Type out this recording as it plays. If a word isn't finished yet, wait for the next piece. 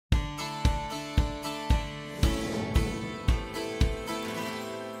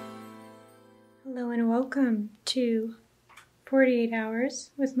Hello and welcome to 48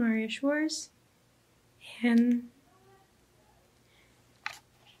 Hours with MARRIYA SCHWARZ. And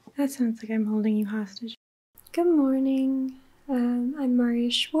that sounds like I'm holding you hostage. Good morning, I'm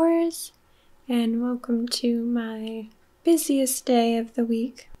MARRIYA SCHWARZ and welcome to my busiest day of the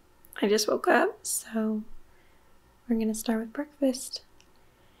week. I just woke up, so we're gonna start with breakfast.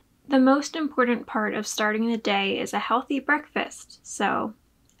 The most important part of starting the day is a healthy breakfast, so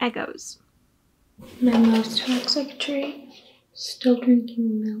Eggos. My most toxic trait, still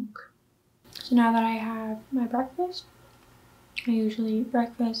drinking milk. So now that I have my breakfast, I usually eat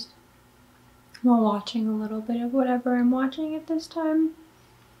breakfast while watching a little bit of whatever I'm watching at this time.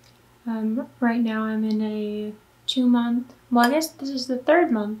 Right now I'm in a 2-month, well I guess this is the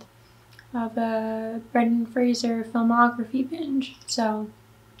 3rd month of a Brendan Fraser filmography binge. So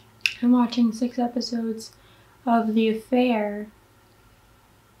I'm watching 6 episodes of The Affair,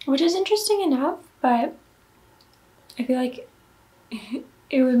 which is interesting enough, but I feel like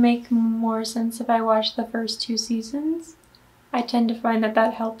it would make more sense if I watched the first 2 seasons. I tend to find that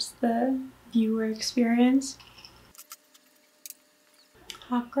that helps the viewer experience.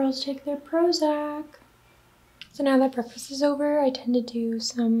 Hot girls take their Prozac. So now that breakfast is over, I tend to do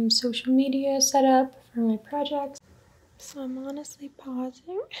some social media setup for my projects. So I'm honestly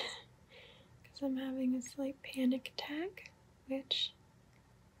pausing because I'm having a slight panic attack, which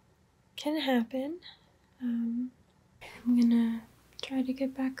can happen. I'm gonna try to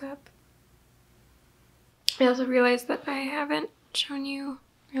get back up. I also realized that I haven't shown you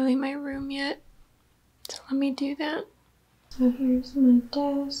really my room yet, so let me do that. So here's my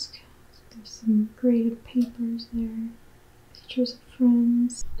desk. There's some graded papers there, pictures of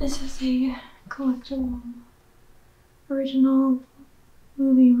friends. This is a collectible original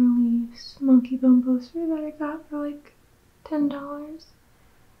movie release monkey bone poster that I got for like $10.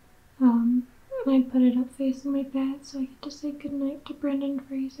 I put it up facing my bed so I get to say goodnight to Brendan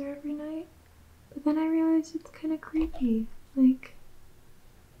Fraser every night. But then I realized it's kind of creepy. Like,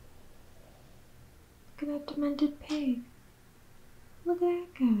 look at that demented pig. Look at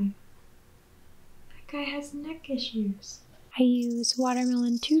that guy. That guy has neck issues. I use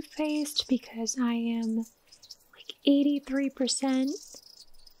watermelon toothpaste because I am like 83%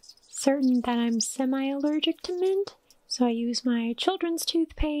 certain that I'm semi-allergic to mint. So I use my children's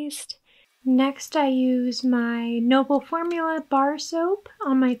toothpaste. Next, I use my Noble Formula bar soap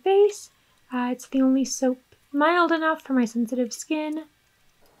on my face. It's the only soap mild enough for my sensitive skin.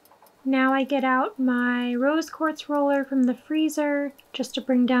 Now I get out my rose quartz roller from the freezer just to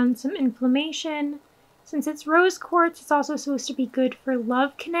bring down some inflammation. Since it's rose quartz, it's also supposed to be good for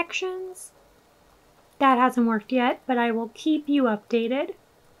love connections. That hasn't worked yet, but I will keep you updated.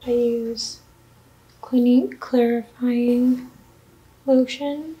 I use Clinique Clarifying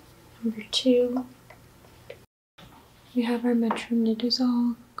Lotion. Number 2, we have our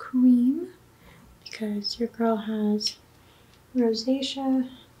Metronidazole cream because your girl has rosacea,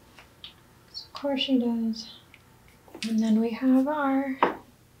 so of course she does. And then we have our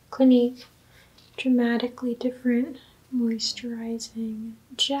Clinique Dramatically Different Moisturizing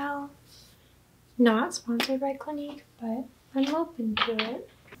Gel. Not sponsored by Clinique, but I'm open to it.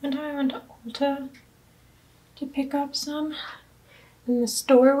 One time I went to Ulta to pick up some, and the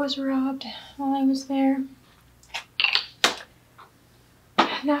store was robbed while I was there.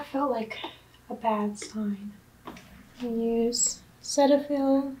 That felt like a bad sign. I use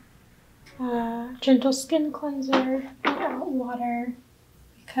Cetaphil, Gentle Skin Cleanser without water,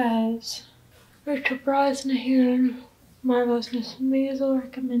 because Rachel Brosnahan, Marvelousness Maisel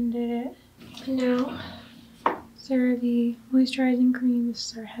recommended it. And now, CeraVe Moisturizing Cream.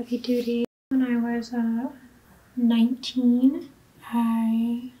 This is our heavy duty. When I was 19,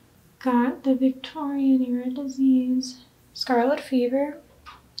 I got the Victorian era disease, scarlet fever.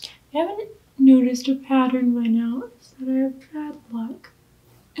 I haven't noticed a pattern by now, it's that I have bad luck.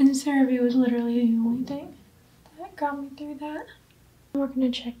 And CeraVe was literally the only thing that got me through that. We're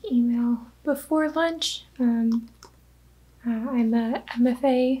gonna check email before lunch. I'm a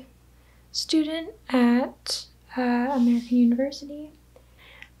MFA student at American University.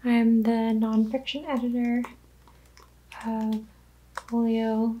 I'm the nonfiction editor of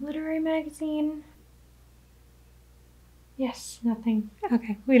Folio Literary Magazine. Yes, nothing.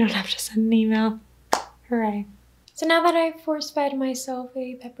 Okay, we don't have to send an email. Hooray. So now that I've force-fed myself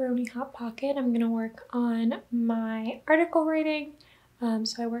a pepperoni hot pocket, I'm gonna work on my article writing.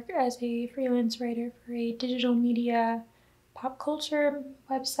 So I work as a freelance writer for a digital media pop culture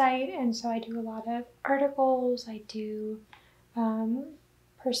website, and so I do a lot of articles. I do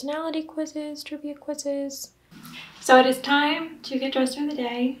personality quizzes, trivia quizzes. So it is time to get dressed for the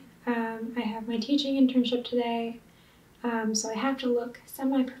day. I have my teaching internship today, so I have to look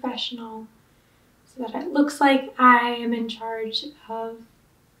semi-professional so that it looks like I am in charge of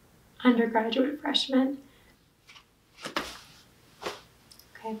undergraduate freshmen.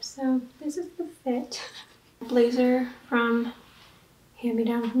 Okay, so this is the fit. Blazer from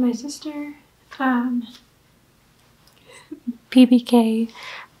hand-me-down from my sister. PBK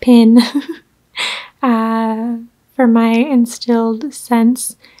pin for my instilled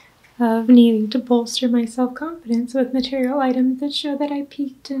sense of needing to bolster my self-confidence with material items that show that I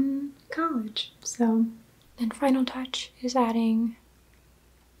peaked in college. So then final touch is adding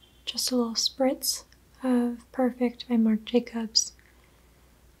just a little spritz of Perfect by Marc Jacobs,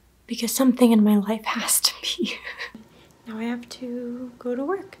 because something in my life has to be. Now I have to go to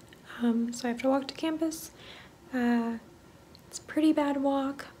work. So I have to walk to campus. It's a pretty bad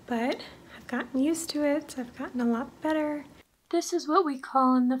walk, but I've gotten used to it, so I've gotten a lot better. This is what we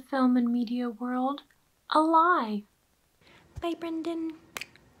call in the film and media world a lie. Bye, Brendan.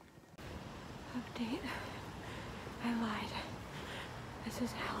 Update. I lied. This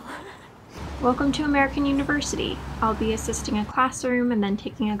is hell. Welcome to American University. I'll be assisting a classroom and then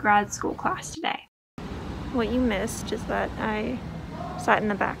taking a grad school class today. What you missed is that I sat in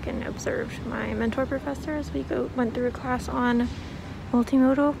the back and observed my mentor professor as we went through a class on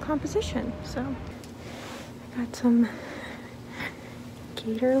multimodal composition. So I got some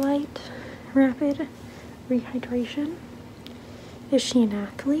Gator Light Rapid Rehydration. Is she an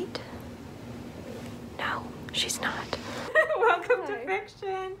athlete? No, she's not. Welcome to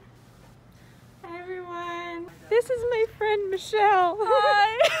Fiction. Hi everyone. This is my friend Michelle.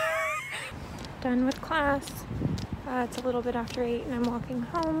 Hi. Done with class. It's a little bit after 8 and I'm walking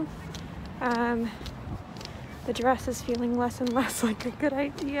home. The dress is feeling less and less like a good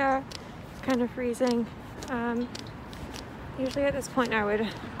idea. It's kind of freezing. Usually at this point I would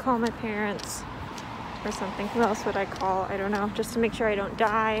call my parents or something. Who else would I call? I don't know, just to make sure I don't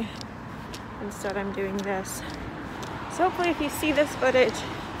die. Instead I'm doing this. So hopefully if you see this footage,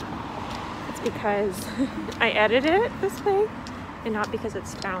 it's because I edited it this way and not because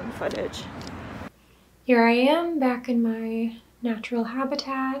it's found footage. Here I am back in my natural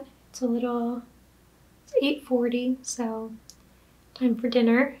habitat. It's 8:40, so time for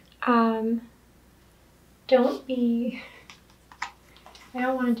dinner. I don't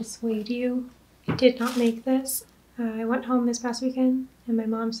want to dissuade you. I did not make this. I went home this past weekend and my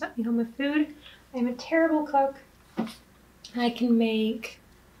mom sent me home with food. I'm a terrible cook. I can make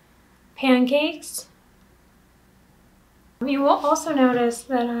pancakes. You will also notice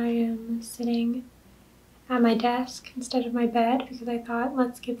that I am sitting at my desk instead of my bed because I thought,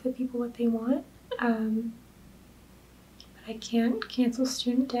 let's give the people what they want. But I can't cancel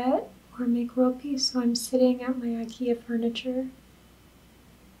student debt or make world peace, so I'm sitting at my IKEA furniture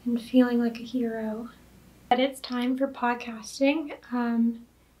and feeling like a hero. But it's time for podcasting.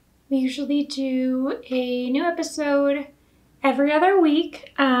 We usually do a new episode every other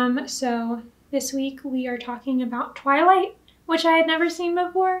week. So this week we are talking about Twilight, which I had never seen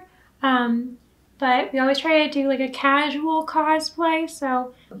before. But we always try to do like a casual cosplay,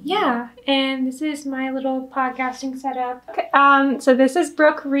 so yeah. And this is my little podcasting setup. Okay, so this is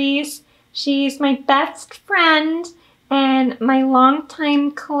Brooke Reese. She's my best friend and my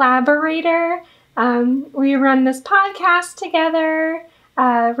longtime collaborator. We run this podcast together,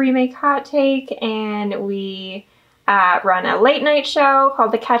 Remake Hot Take, and we run a late night show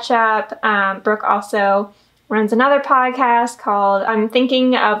called The Catch Up. Brooke also runs another podcast called I'm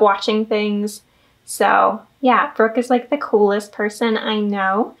Thinking of Watching Things. So yeah, Brooke is like the coolest person I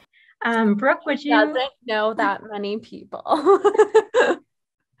know. Brooke, would you? Doesn't know that many people.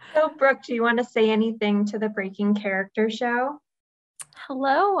 So Brooke, do you want to say anything to the Breaking Character show?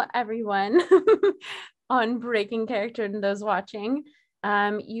 Hello, everyone on Breaking Character and those watching.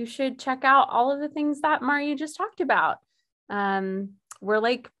 You should check out all of the things that Marriyya just talked about. We're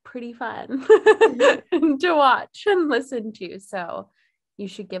like pretty fun to watch and listen to, so you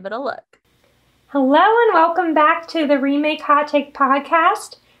should give it a look. Hello and welcome back to the Remake Hot Take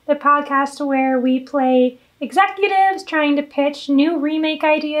podcast, the podcast where we play executives trying to pitch new remake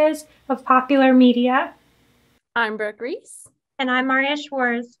ideas of popular media. I'm Brooke Reese. And I'm MARRIYA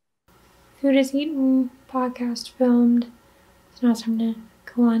SCHWARZ. Food is eaten, podcast filmed. So now it's time to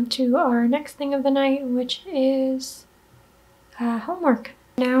go on to our next thing of the night, which is homework.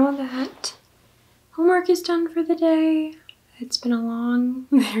 Now that homework is done for the day, it's been a long,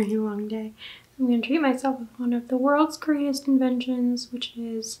 very long day. I'm going to treat myself with one of the world's greatest inventions, which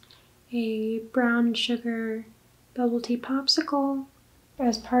is a brown sugar bubble tea popsicle.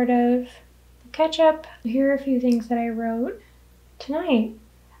 As part of the catch-up, here are a few things that I wrote tonight.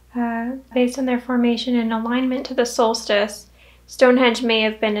 Based on their formation and alignment to the solstice, Stonehenge may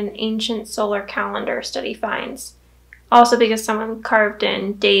have been an ancient solar calendar, study finds. Also because someone carved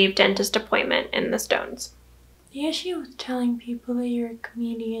in Dave dentist appointment in the stones. The issue with telling people that you're a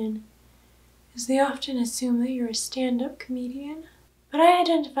comedian is they often assume that you're a stand-up comedian. But I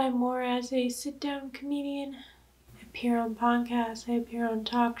identify more as a sit-down comedian. I appear on podcasts, I appear on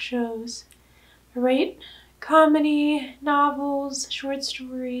talk shows. I write comedy, novels, short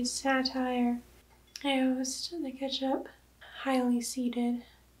stories, satire. I host The Catch Up, highly seated.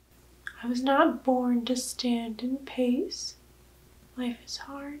 I was not born to stand and pace. Life is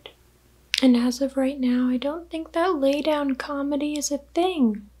hard. And as of right now, I don't think that lay-down comedy is a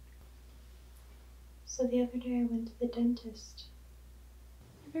thing. So the other day I went to the dentist.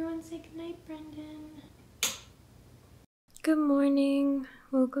 Everyone say goodnight, Brendan. Good morning.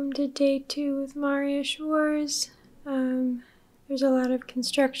 Welcome to day 2 with MARRIYA SCHWARZ. There's a lot of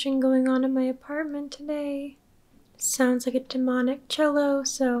construction going on in my apartment today. It sounds like a demonic cello,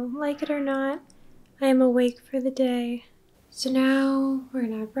 so like it or not, I am awake for the day. So now we're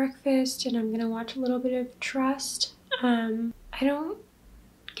gonna have breakfast and I'm gonna watch a little bit of Trust. I don't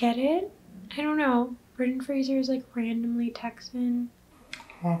get it. I don't know. Brendan Fraser is like randomly texting.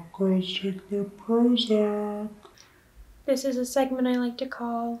 Hot girls take their Prozac. This is a segment I like to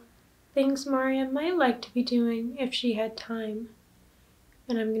call Things MARRIYA might like to be doing if she had time.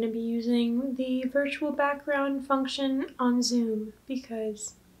 And I'm going to be using the virtual background function on Zoom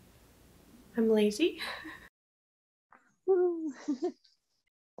because I'm lazy. The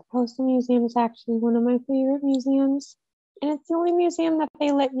Postal Museum is actually one of my favorite museums. And it's the only museum that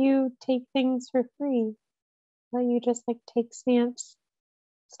they let you take things for free. Let you just like take stamps,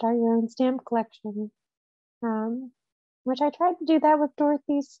 start your own stamp collection. Which I tried to do that with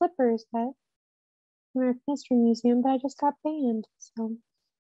Dorothy's slippers at American History Museum, but I just got banned, so.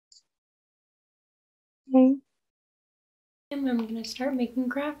 Okay. And I'm going to start making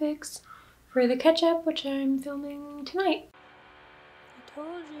graphics for The Catch Up, which I'm filming tonight. I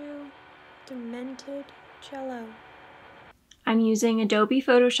told you, demented cello. I'm using Adobe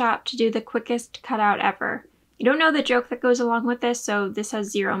Photoshop to do the quickest cutout ever. You don't know the joke that goes along with this, so this has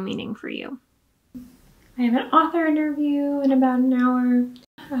zero meaning for you. I have an author interview in about an hour.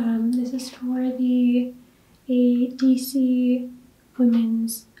 This is for the DC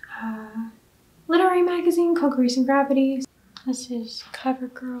women's literary magazine called Grace and Gravity. This is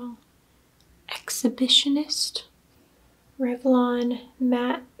CoverGirl Exhibitionist. Revlon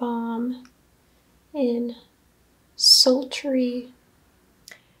Matte Balm in Sultry.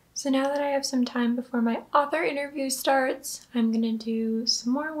 So now that I have some time before my author interview starts, I'm gonna do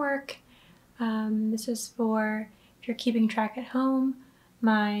some more work. This is for, if you're keeping track at home,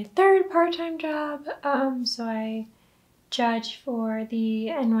 my third part-time job. So I judge for the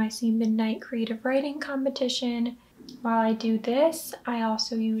NYC Midnight Creative Writing Competition. While I do this, I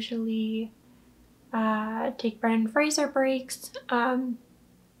also usually take Brendan Fraser breaks.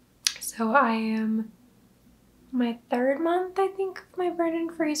 So I am my 3rd month, I think, of my Brendan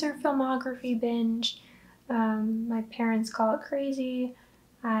Fraser filmography binge. My parents call it crazy.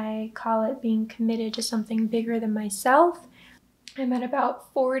 I call it being committed to something bigger than myself. I'm at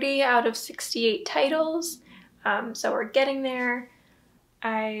about 40 out of 68 titles, so we're getting there.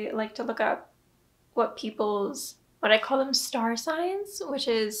 I like to look up what I call them star signs, which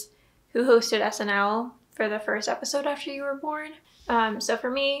is who hosted SNL for the first episode after you were born. So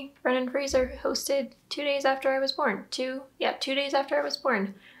for me, Brendan Fraser hosted 2 days after I was born. 2 days after I was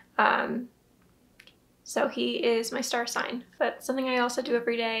born. So he is my star sign. But something I also do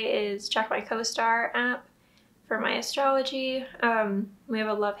every day is check my co-star app for my astrology. We have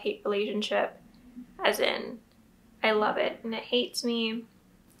a love-hate relationship, as in I love it and it hates me.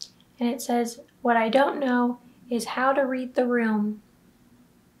 And it says, what I don't know is how to read the room.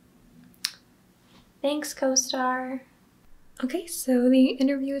 Thanks, co-star. Okay, so the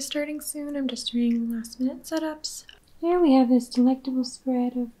interview is starting soon. I'm just doing last-minute setups. Here we have this delectable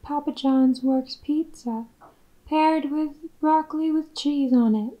spread of Papa John's Works pizza, paired with broccoli with cheese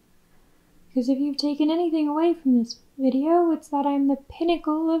on it. Because if you've taken anything away from this video, it's that I'm the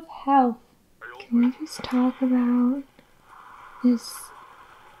pinnacle of health. Can we just talk about this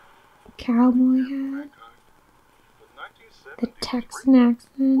cowboy hat, the Texan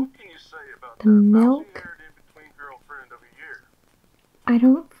accent, the milk? I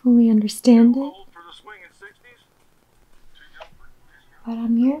don't fully understand it, but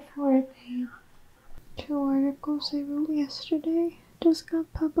I'm here for it, babe. 2 articles I wrote yesterday just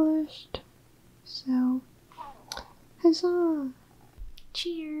got published, so huzzah!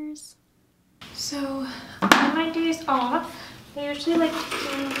 Cheers! So on my days off, I usually like to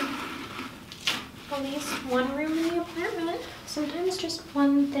clean at least one room in the apartment. Sometimes just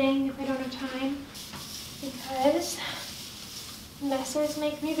one thing if I don't have time, because messes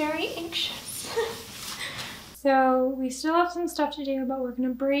make me very anxious. So we still have some stuff to do, but we're gonna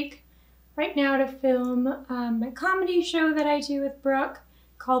break right now to film a comedy show that I do with Brooke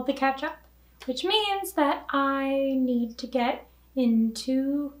called The Catch Up, which means that I need to get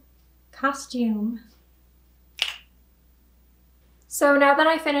into costume. So now that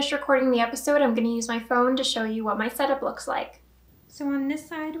I finished recording the episode, I'm going to use my phone to show you what my setup looks like. So on this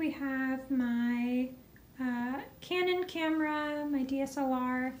side we have my Canon camera, my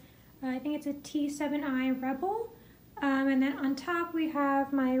DSLR, I think it's a T7i Rebel, and then on top we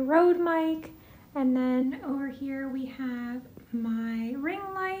have my Rode mic, and then over here we have my ring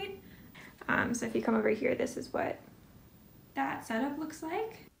light. So if you come over here, this is what that setup looks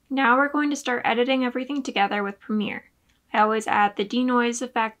like. Now we're going to start editing everything together with Premiere. I always add the denoise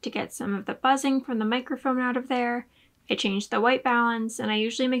effect to get some of the buzzing from the microphone out of there. I change the white balance, and I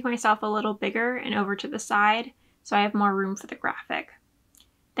usually make myself a little bigger and over to the side so I have more room for the graphic.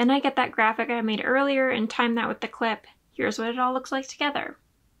 Then I get that graphic I made earlier and time that with the clip. Here's what it all looks like together.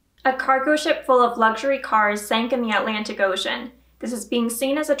 A cargo ship full of luxury cars sank in the Atlantic Ocean. This is being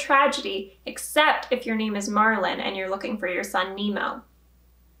seen as a tragedy, except if your name is Marlin and you're looking for your son Nemo.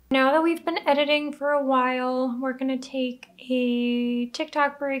 Now that we've been editing for a while, we're gonna take a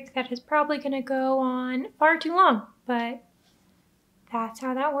TikTok break that is probably gonna go on far too long, but that's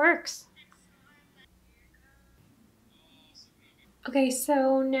how that works. Okay,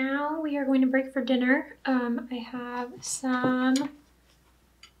 so now we are going to break for dinner. I have some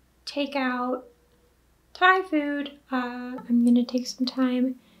takeout Thai food. I'm gonna take some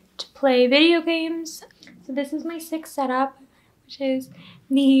time to play video games. So this is my 6th setup, which is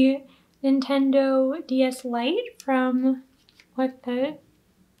the Nintendo DS Lite from the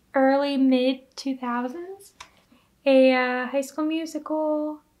early mid 2000s. A High School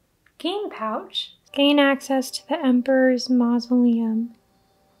Musical game pouch. Gain access to the Emperor's Mausoleum.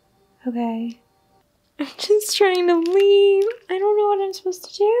 Okay. I'm just trying to leave. I don't know what I'm supposed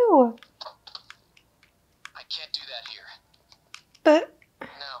to do. I can't do that here. But...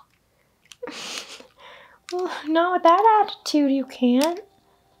 No. Well, not with that attitude, you can't.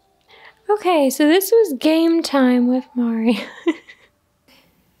 Okay, so this was game time with Mari.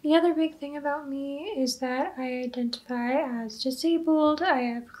 The other big thing about me is that I identify as disabled. I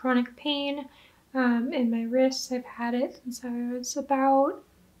have chronic pain in my wrists. I've had it since I was about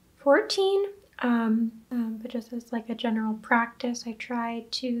 14. But just as like a general practice, I try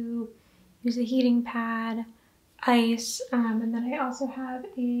to use a heating pad, ice, and then I also have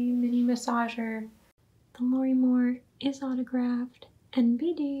a mini massager. The Lori Moore is autographed,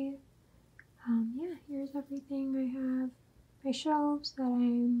 NBD. Yeah, here's everything I have. My shelves that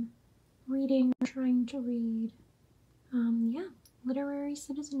I'm reading or trying to read. Yeah, literary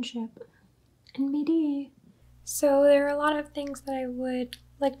citizenship, NBD. So there are a lot of things that I would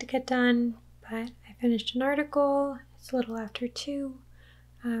like to get done, but I finished an article. It's a little after 2.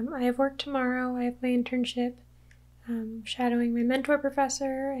 I have work tomorrow. I have my internship, shadowing my mentor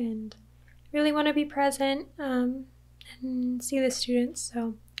professor, and really want to be present and see the students, so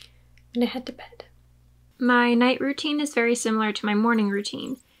I'm gonna head to bed. My night routine is very similar to my morning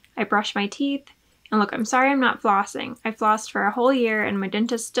routine. I brush my teeth, and look, I'm sorry I'm not flossing. I flossed for a whole year, and my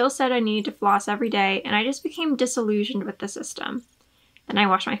dentist still said I needed to floss every day, and I just became disillusioned with the system. Then I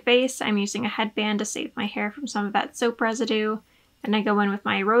wash my face. I'm using a headband to save my hair from some of that soap residue, and I go in with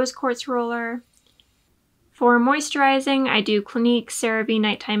my rose quartz roller. For moisturizing, I do Clinique CeraVe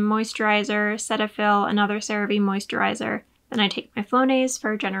Nighttime Moisturizer, Cetaphil, another CeraVe moisturizer. Then I take my Flonase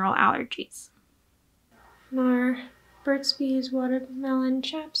for general allergies. More Burt's Bees Watermelon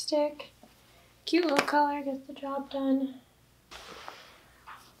Chapstick. Cute little color, gets the job done.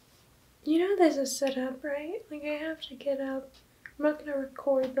 You know this is set up, right? Like, I have to get up. I'm not gonna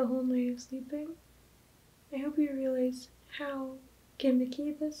record the whole night of sleeping. I hope you realize how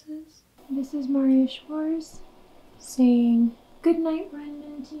gimmicky this is. This is MARRIYA SCHWARZ saying good night,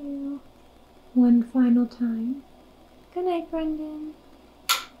 Brendan, to you one final time. Good night, Brendan.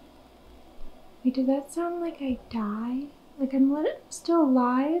 Wait, did that sound like I die? Like I'm still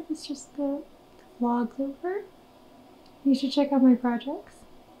alive? It's just the vlog's over? You should check out my projects,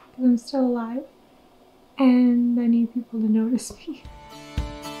 because I'm still alive. And I need people to notice me.